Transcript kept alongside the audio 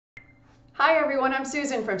Hi everyone, I'm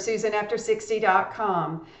Susan from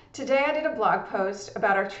SusanAfter60.com. Today I did a blog post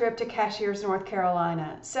about our trip to Cashiers, North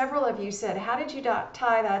Carolina. Several of you said, how did you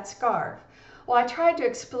tie that scarf? Well, I tried to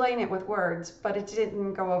explain it with words, but it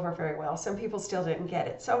didn't go over very well. Some people still didn't get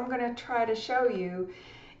it. So I'm going to try to show you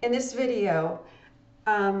in this video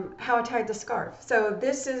how I tied the scarf. So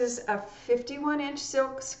this is a 51-inch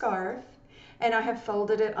silk scarf, and I have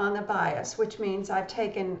folded it on the bias, which means I've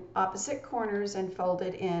taken opposite corners and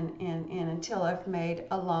folded in until I've made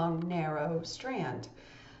a long, narrow strand,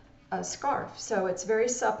 a scarf. So it's very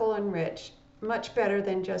supple and rich, much better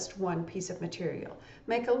than just one piece of material.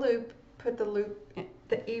 Make a loop, put the loop,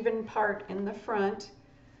 the even part in the front,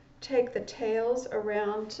 take the tails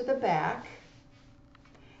around to the back,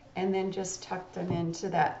 and then just tuck them into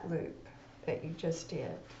that loop that you just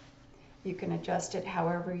did. You can adjust it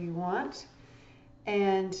however you want,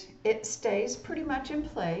 and it stays pretty much in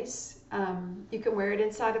place. You can wear it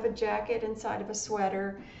inside of a jacket, inside of a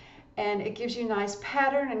sweater, and it gives you nice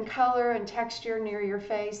pattern and color and texture near your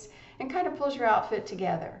face and kind of pulls your outfit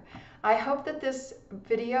together. I hope that this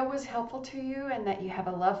video was helpful to you and that you have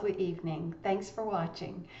a lovely evening. Thanks for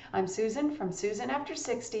watching. I'm Susan from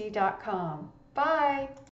SusanAfter60.com. Bye!